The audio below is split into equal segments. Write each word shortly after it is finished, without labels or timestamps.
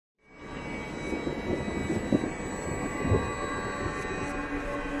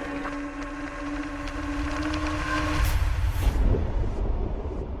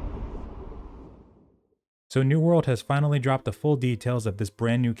So New World has finally dropped the full details of this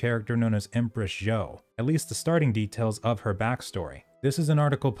brand new character known as Empress Zhou, at least the starting details of her backstory. This is an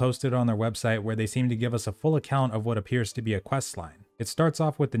article posted on their website where they seem to give us a full account of what appears to be a questline. It starts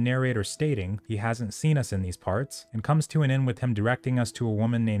off with the narrator stating he hasn't seen us in these parts, and comes to an end with him directing us to a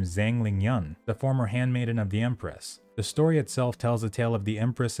woman named Zhang Lingyun, the former handmaiden of the Empress. The story itself tells a tale of the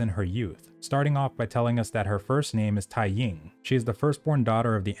Empress in her youth, starting off by telling us that her first name is Tai Ying. She is the firstborn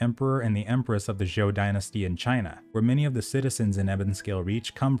daughter of the Emperor and the Empress of the Zhou Dynasty in China, where many of the citizens in Ebonscale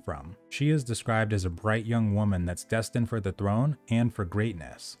Reach come from. She is described as a bright young woman that's destined for the throne and for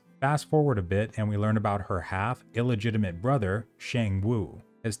greatness. Fast forward a bit and we learn about her half, illegitimate brother, Shang Wu.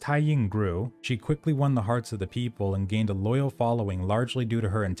 As Tai Ying grew, she quickly won the hearts of the people and gained a loyal following largely due to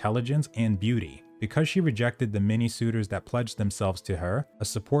her intelligence and beauty. Because she rejected the many suitors that pledged themselves to her, a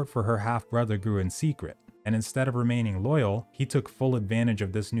support for her half-brother grew in secret, and instead of remaining loyal, he took full advantage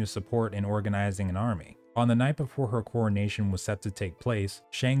of this new support in organizing an army. On the night before her coronation was set to take place,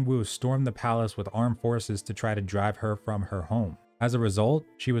 Shang Wu stormed the palace with armed forces to try to drive her from her home. As a result,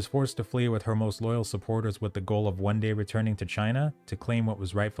 she was forced to flee with her most loyal supporters with the goal of one day returning to China to claim what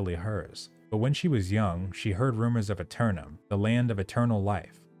was rightfully hers. But when she was young, she heard rumors of Aeternum, the land of eternal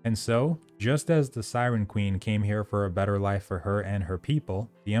life. And so, just as the Siren Queen came here for a better life for her and her people,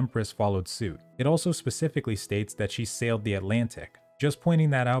 the Empress followed suit. It also specifically states that she sailed the Atlantic. Just pointing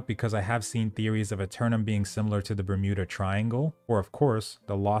that out because I have seen theories of Aeternum being similar to the Bermuda Triangle, or of course,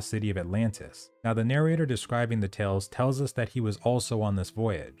 the lost city of Atlantis. Now the narrator describing the tales tells us that he was also on this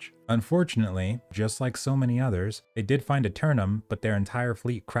voyage. Unfortunately, just like so many others, they did find Aeternum, but their entire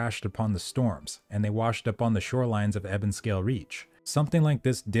fleet crashed upon the storms, and they washed up on the shorelines of Ebonscale Reach. Something like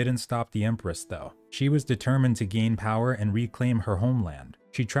this didn't stop the Empress though. She was determined to gain power and reclaim her homeland.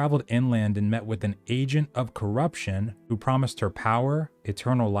 She traveled inland and met with an agent of corruption who promised her power,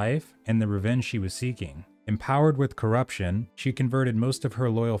 eternal life, and the revenge she was seeking. Empowered with corruption, she converted most of her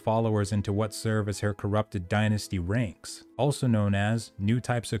loyal followers into what serve as her corrupted dynasty ranks, also known as new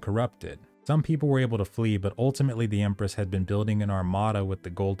types of corrupted. Some people were able to flee, but ultimately the Empress had been building an armada with the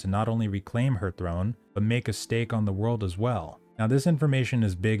goal to not only reclaim her throne, but make a stake on the world as well. Now this information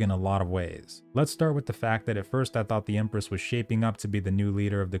is big in a lot of ways. Let's start with the fact that at first I thought the Empress was shaping up to be the new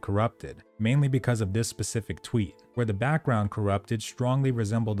leader of the corrupted, mainly because of this specific tweet, where the background corrupted strongly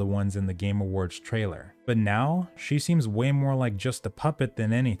resembled the ones in the Game Awards trailer. But now, she seems way more like just a puppet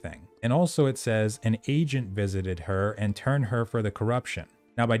than anything. And also it says an agent visited her and turned her for the corruption.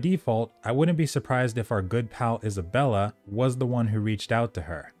 Now by default, I wouldn't be surprised if our good pal Isabella was the one who reached out to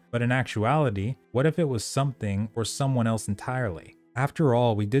her. But in actuality, what if it was something or someone else entirely? After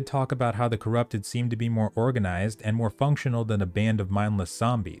all, we did talk about how the corrupted seemed to be more organized and more functional than a band of mindless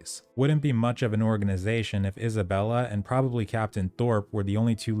zombies. Wouldn't be much of an organization if Isabella and probably Captain Thorpe were the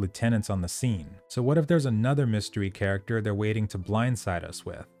only two lieutenants on the scene. So what if there's another mystery character they're waiting to blindside us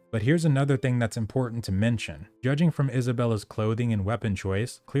with? But here's another thing that's important to mention. Judging from Isabella's clothing and weapon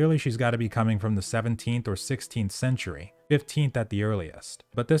choice, clearly she's got to be coming from the 17th or 16th century, 15th at the earliest.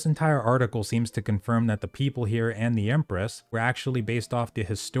 But this entire article seems to confirm that the people here and the Empress were actually based off the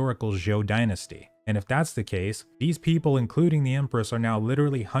historical Zhou Dynasty. And if that's the case, these people, including the Empress, are now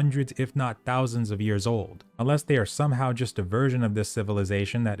literally hundreds if not thousands of years old, unless they are somehow just a version of this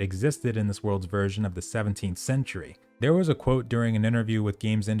civilization that existed in this world's version of the 17th century. There was a quote during an interview with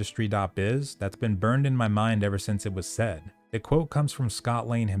GamesIndustry.biz that's been burned in my mind ever since it was said. The quote comes from Scott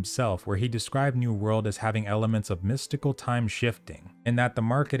Lane himself, where he described New World as having elements of mystical time shifting, and that the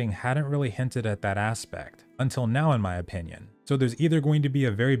marketing hadn't really hinted at that aspect, until now in my opinion. So there's either going to be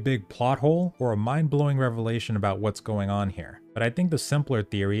a very big plot hole or a mind-blowing revelation about what's going on here. But I think the simpler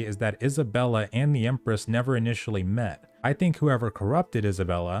theory is that Isabella and the Empress never initially met. I think whoever corrupted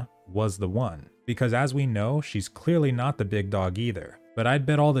Isabella was the one, because as we know, she's clearly not the big dog either. But I'd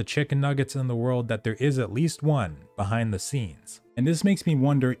bet all the chicken nuggets in the world that there is at least one behind the scenes. And this makes me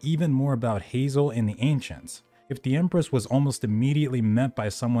wonder even more about Hazel and the Ancients. If the Empress was almost immediately met by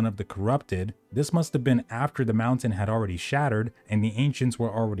someone of the corrupted, this must have been after the mountain had already shattered and the Ancients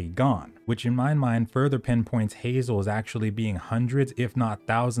were already gone, which in my mind further pinpoints Hazel as actually being hundreds if not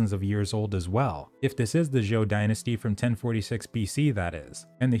thousands of years old as well, if this is the Zhou Dynasty from 1046 BC that is.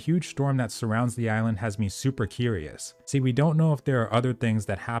 And the huge storm that surrounds the island has me super curious. See, we don't know if there are other things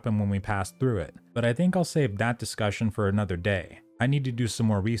that happen when we pass through it, but I think I'll save that discussion for another day. I need to do some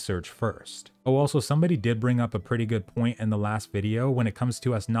more research first. Oh, also, somebody did bring up a pretty good point in the last video when it comes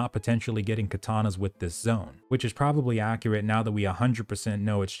to us not potentially getting katanas with this zone, which is probably accurate now that we 100%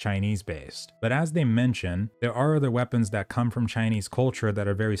 know it's Chinese based. But as they mention, there are other weapons that come from Chinese culture that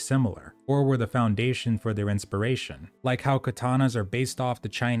are very similar, or were the foundation for their inspiration, like how katanas are based off the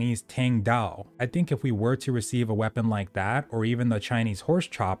Chinese Tang Dao. I think if we were to receive a weapon like that, or even the Chinese horse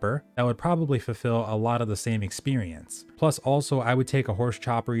chopper, that would probably fulfill a lot of the same experience. Plus also, I would take a horse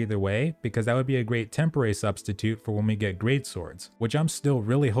chopper either way, because that would be a great temporary substitute for when we get great swords, which I'm still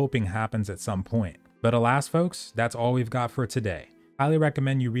really hoping happens at some point. But alas folks, that's all we've got for today. Highly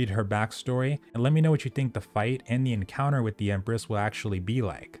recommend you read her backstory, and let me know what you think the fight and the encounter with the Empress will actually be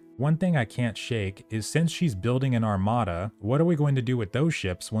like. One thing I can't shake is, since she's building an armada, what are we going to do with those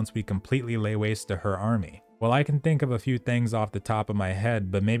ships once we completely lay waste to her army? Well, I can think of a few things off the top of my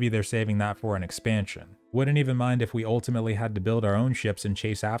head, but maybe they're saving that for an expansion. Wouldn't even mind if we ultimately had to build our own ships and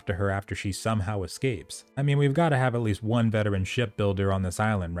chase after her after she somehow escapes. I mean, we've got to have at least one veteran shipbuilder on this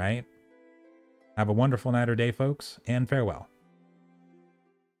island, right? Have a wonderful night or day, folks, and farewell.